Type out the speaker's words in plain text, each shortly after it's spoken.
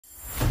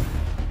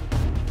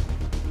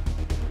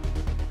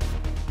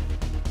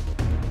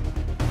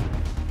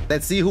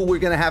Let's see who we're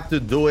gonna have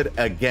to do it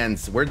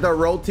against. We're the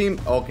road team.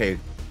 Okay,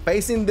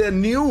 facing the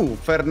new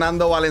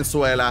Fernando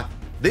Valenzuela.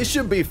 This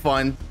should be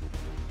fun.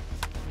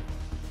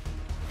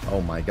 Oh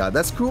my God,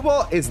 that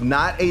screwball is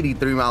not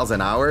 83 miles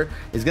an hour.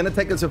 It's gonna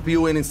take us a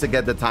few innings to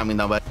get the timing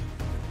down, but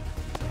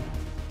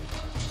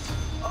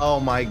oh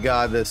my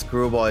God, the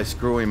screwball is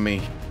screwing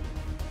me.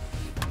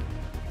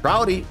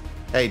 Trouty.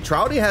 Hey,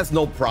 Trouty has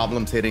no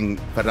problems hitting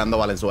Fernando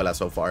Valenzuela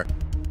so far.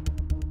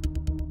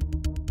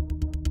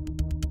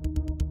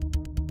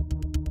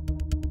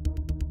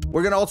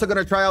 We're also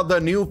gonna try out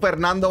the new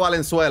Fernando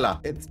Valenzuela.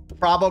 It's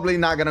probably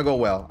not gonna go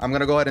well. I'm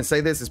gonna go ahead and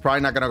say this. It's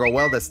probably not gonna go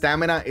well. The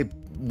stamina, it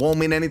won't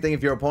mean anything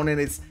if your opponent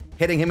is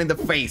hitting him in the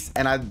face,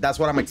 and that's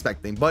what I'm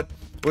expecting. But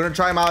we're gonna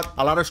try him out.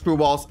 A lot of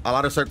screwballs, a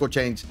lot of circle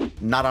change,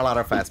 not a lot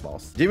of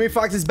fastballs. Jimmy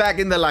Fox is back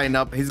in the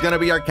lineup. He's gonna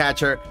be our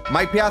catcher.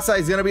 Mike Piazza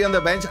is gonna be on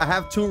the bench. I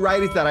have two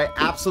righties that I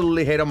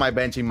absolutely hate on my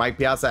bench in Mike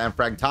Piazza and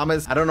Frank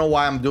Thomas. I don't know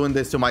why I'm doing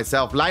this to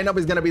myself. Lineup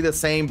is gonna be the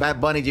same. Bad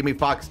Bunny, Jimmy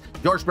Fox,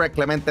 George Brett,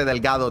 Clemente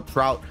Delgado,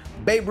 Trout,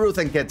 Babe Ruth,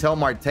 and Ketel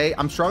Marte.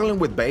 I'm struggling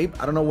with Babe.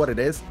 I don't know what it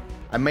is.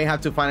 I may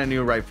have to find a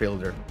new right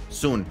fielder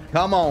soon.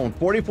 Come on,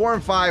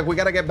 44-5. We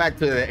got to get back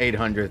to the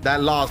 800.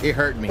 That loss, it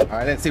hurt me. All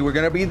right, let's see. We're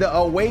going to be the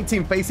away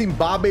team facing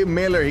Bobby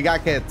Miller. He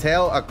got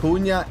Ketel,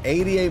 Acuna,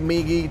 88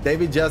 Miggy,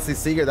 David Justice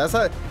Seager. That's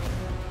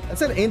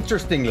an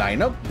interesting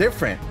lineup.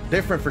 Different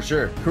for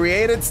sure.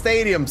 Created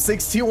Stadium,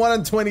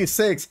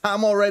 61-26.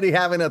 I'm already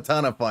having a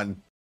ton of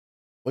fun.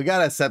 We got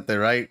to accept it,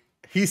 right?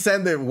 He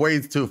sent it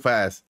way too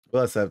fast.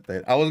 We'll accept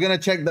it. I was gonna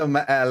check the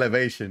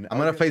elevation. I'm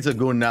gonna face a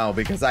goon now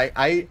because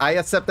I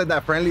accepted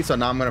that friendly, so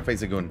now I'm gonna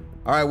face a goon.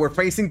 All right, we're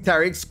facing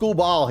Tariq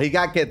Skubal. He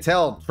got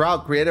Ketel,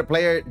 Trout, creative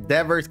player,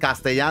 Devers,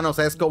 Castellanos,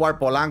 Escobar,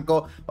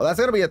 Polanco. Well,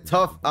 that's gonna be a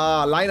tough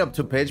lineup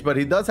to pitch, but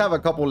he does have a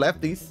couple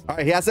lefties. All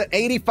right, he has an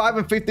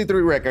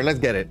 85-53 record. Let's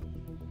get it.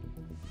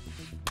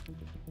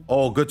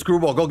 Oh, good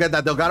screwball. Go get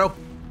that, Delgado.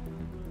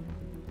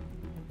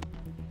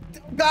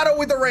 Delgado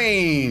with the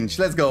range.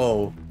 Let's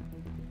go.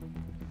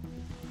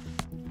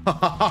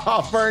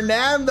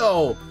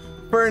 Fernando,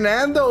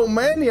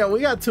 man, yeah, we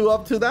got 2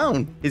 up, 2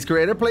 down. His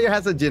creative player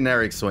has a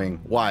generic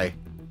swing. Why?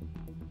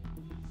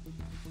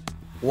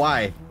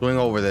 Swing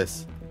over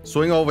this.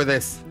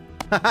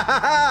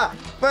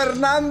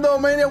 Fernando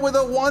Mania with a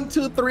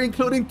 1-2-3,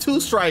 including 2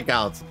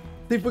 strikeouts.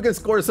 See if we can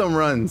score some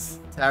runs.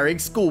 Tariq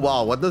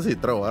Skubal, what does he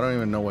throw? I don't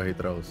even know what he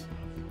throws.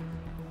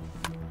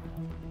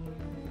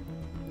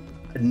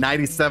 A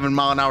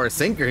 97-mile-an-hour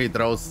sinker he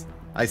throws.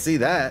 I see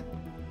that.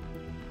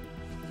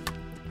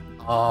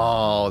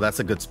 Oh, that's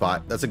a good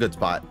spot.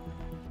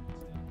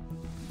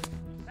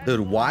 Dude,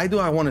 why do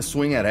I want to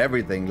swing at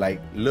everything? Like,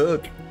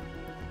 look,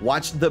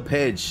 watch the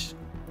pitch.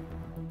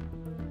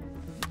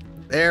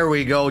 There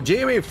we go.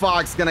 Jimmy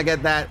Fox gonna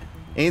get that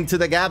into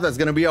the gap. That's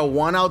gonna be a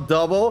 1-out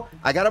double.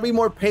 I gotta be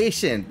more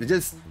patient.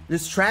 Just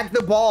track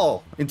the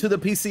ball into the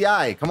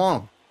PCI. Come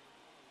on.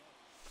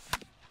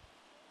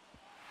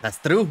 That's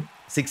through.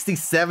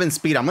 67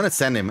 speed. I'm gonna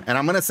send him, and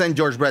I'm gonna send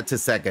George Brett to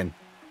second.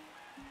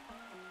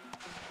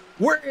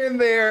 We're in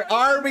there.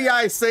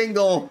 RBI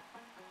single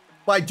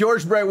by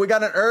George Brett. We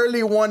got an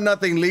early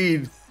 1-0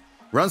 lead.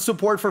 Run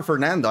support for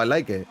Fernando. I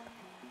like it.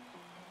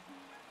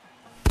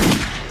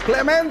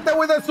 Clemente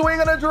with a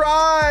swing and a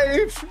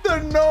drive. The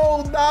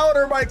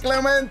no-doubter by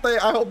Clemente.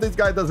 I hope this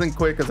guy doesn't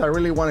quit because I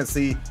really want to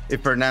see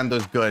if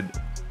Fernando's good.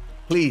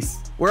 Please.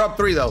 We're up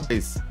 3 though.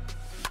 Please.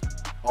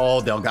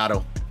 Oh,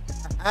 Delgado.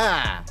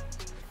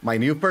 My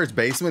new first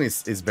baseman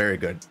is very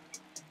good.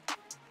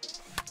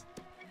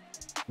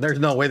 There's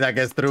no way that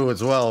gets through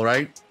as well,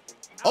 right?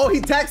 Oh,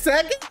 he tagged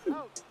second?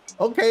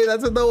 Okay,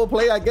 that's a double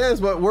play, I guess,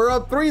 but we're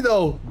up 3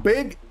 though.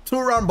 Big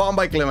 2-run bomb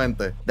by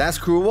Clemente. That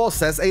screwball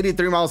says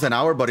 83 miles an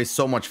hour, but it's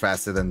so much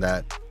faster than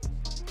that.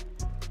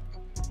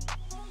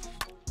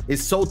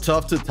 It's so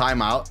tough to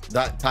time up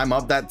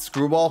that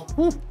screwball.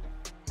 Whew.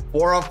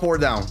 4 up, 4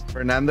 down.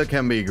 Fernando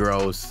can be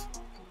gross.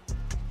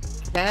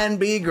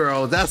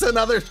 That's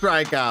another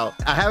strikeout.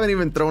 I haven't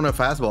even thrown a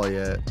fastball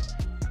yet.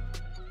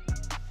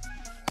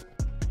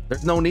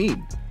 There's no need.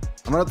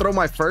 I'm gonna throw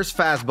my first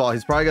fastball.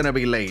 He's probably gonna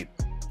be late.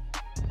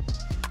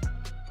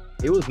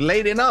 It was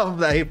late enough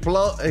that he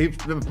flies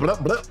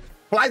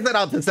it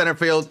out to center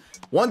field.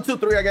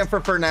 1-2-3 again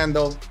for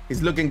Fernando.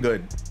 He's looking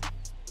good.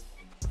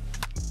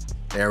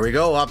 There we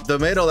go, up the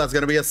middle. That's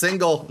gonna be a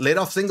single.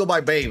 Leadoff single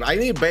by Babe. I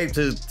need Babe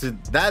to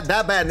that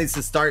bat needs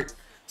to start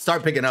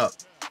picking up.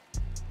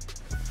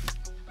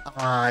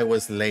 I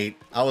was late.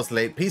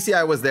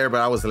 PCI was there, but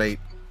I was late.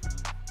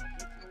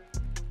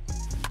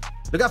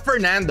 Look at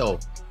Fernando.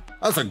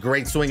 That's a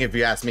great swing if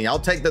you ask me. I'll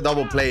take the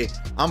double play.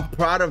 I'm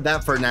proud of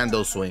that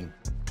Fernando swing.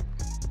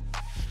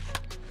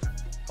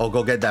 Oh,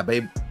 go get that,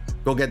 Babe.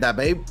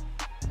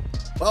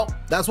 Well,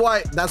 that's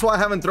why I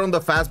haven't thrown the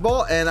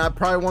fastball, and I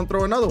probably won't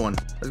throw another one.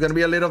 It's gonna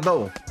be a leadoff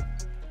double.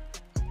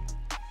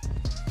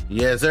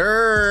 Yes,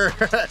 sir.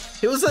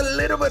 It was a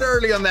little bit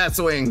early on that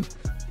swing.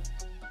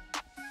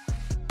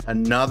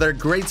 Another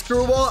great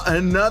screwball,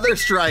 another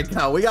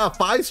strikeout. We got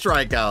 5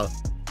 strikeouts.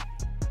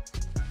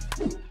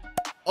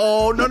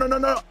 Oh, no.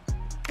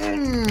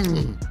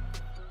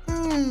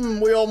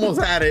 We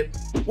almost had it.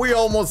 We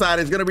almost had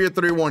it. It's gonna be a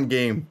 3-1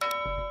 game.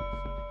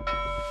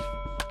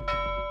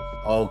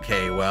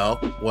 Okay,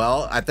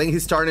 well, I think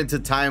he's starting to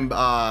time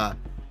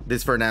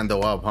this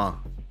Fernando up, huh?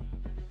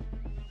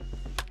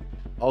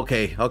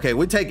 Okay,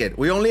 we take it.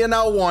 We only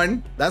allow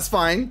 1. That's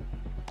fine.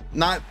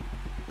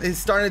 He's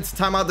starting to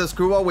time out the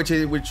screwball,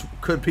 which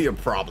could be a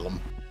problem.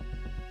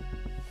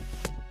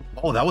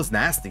 Oh, that was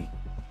nasty.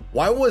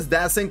 Why was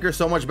that sinker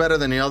so much better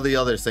than all the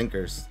other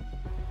sinkers?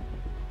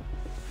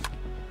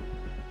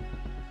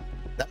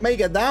 That may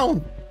get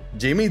down.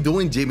 Jimmy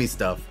doing Jimmy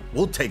stuff.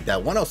 We'll take that.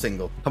 1-0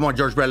 single. Come on,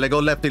 George Brett. Let go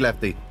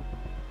lefty.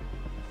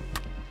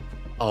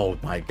 Oh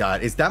my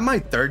God. Is that my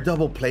 3rd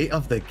double play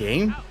of the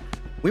game?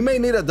 We may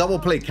need a double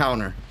play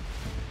counter.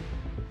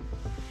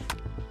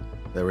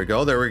 There we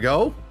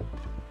go.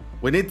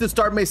 We need to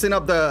start mixing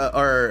up the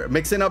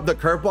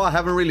curveball. I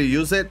haven't really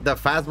used it. The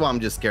fastball, I'm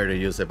just scared to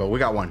use it, but we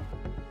got one.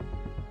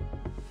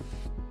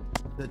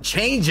 The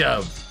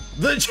changeup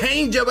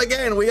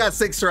again. We got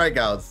 6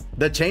 strikeouts.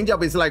 The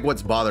changeup is like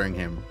what's bothering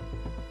him.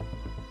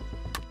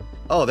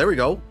 Oh, there we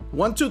go.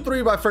 1, 2,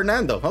 3 by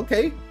Fernando.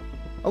 Okay,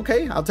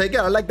 I'll take it.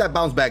 I like that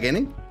bounce back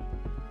inning.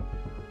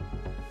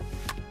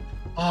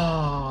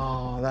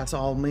 Oh, that's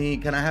all me.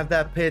 Can I have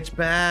that pitch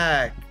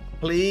back,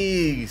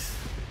 please?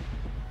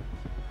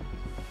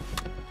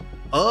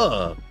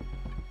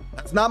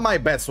 That's not my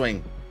best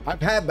swing.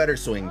 I've had better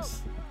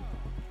swings.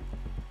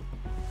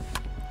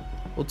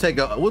 We'll take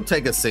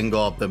a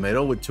single up the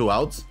middle with 2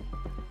 outs.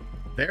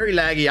 Very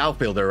laggy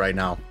outfielder right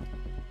now.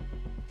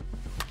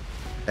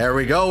 There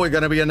we go. We're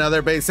gonna be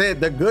another base hit.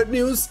 The good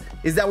news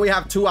is that we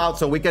have 2 outs,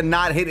 so we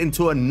cannot hit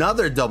into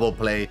another double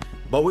play.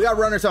 But we got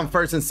runners on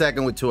 1st and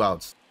 2nd with 2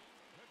 outs.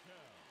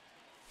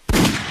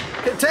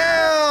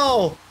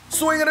 Hitel!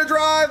 Swing and a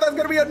drive. That's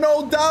gonna be a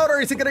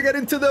no-doubter. Is he gonna get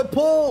into the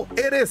pool?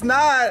 It is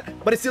not,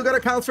 but it's still gonna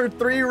count for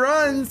 3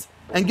 runs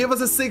and give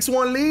us a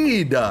 6-1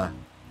 lead.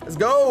 Let's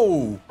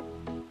go.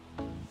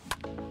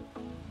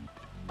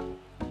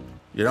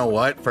 You know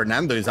what?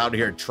 Fernando is out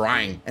here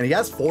trying, and he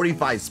has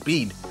 45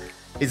 speed.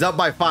 He's up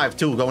by 5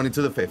 too, going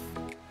into the 5th.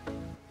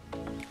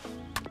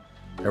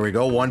 There we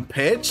go. 1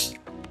 pitch,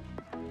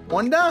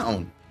 1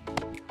 down.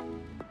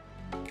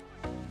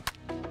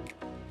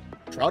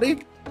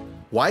 Trouty?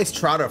 Why is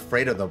Trout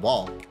afraid of the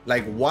ball?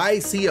 Like, why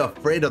is he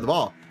afraid of the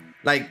ball?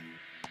 Like,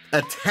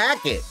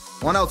 attack it.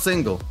 1 out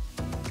single.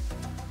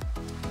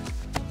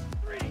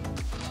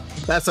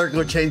 That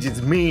circle change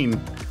is mean.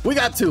 We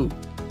got 2.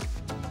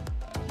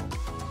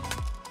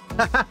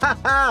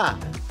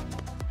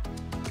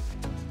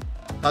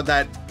 Thought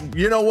that,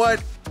 you know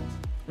what?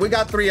 We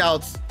got 3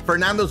 outs.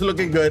 Fernando's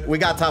looking good. We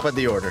got top of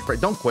the order.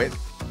 Don't quit.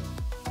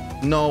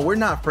 No, we're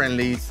not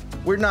friendlies.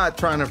 We're not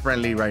trying to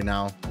friendly right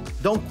now.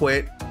 Don't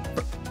quit.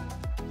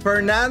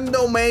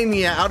 Fernando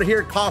Mania out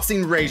here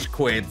causing rage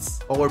quits.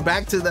 Oh, we're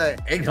back to the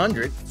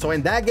 800. So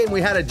in that game, we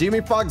had a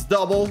Jimmy Fox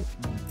double,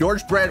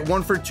 George Brett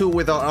 1 for 2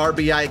 with an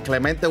RBI,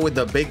 Clemente with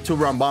the big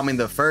 2-run bomb in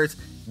the 1st,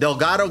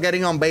 Delgado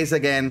getting on base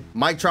again,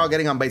 Mike Trout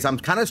getting on base. I'm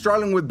kind of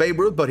struggling with Babe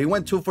Ruth, but he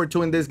went 2 for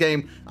 2 in this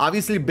game.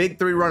 Obviously, big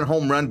 3-run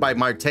home run by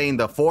Marte in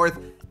the 4th.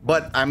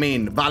 But I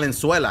mean,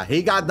 Valenzuela,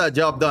 he got the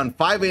job done.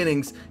 5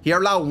 innings. He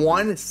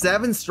allowed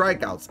 7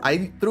 strikeouts.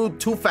 I threw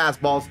 2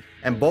 fastballs,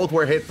 and both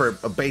were hit for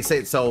a base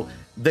hit. So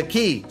the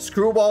key,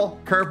 screwball,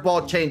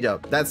 curveball,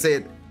 changeup. That's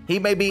it. He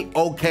may be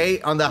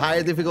okay on the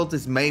higher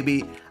difficulties,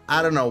 maybe.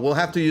 I don't know. We'll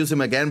have to use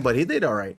him again, but he did all right.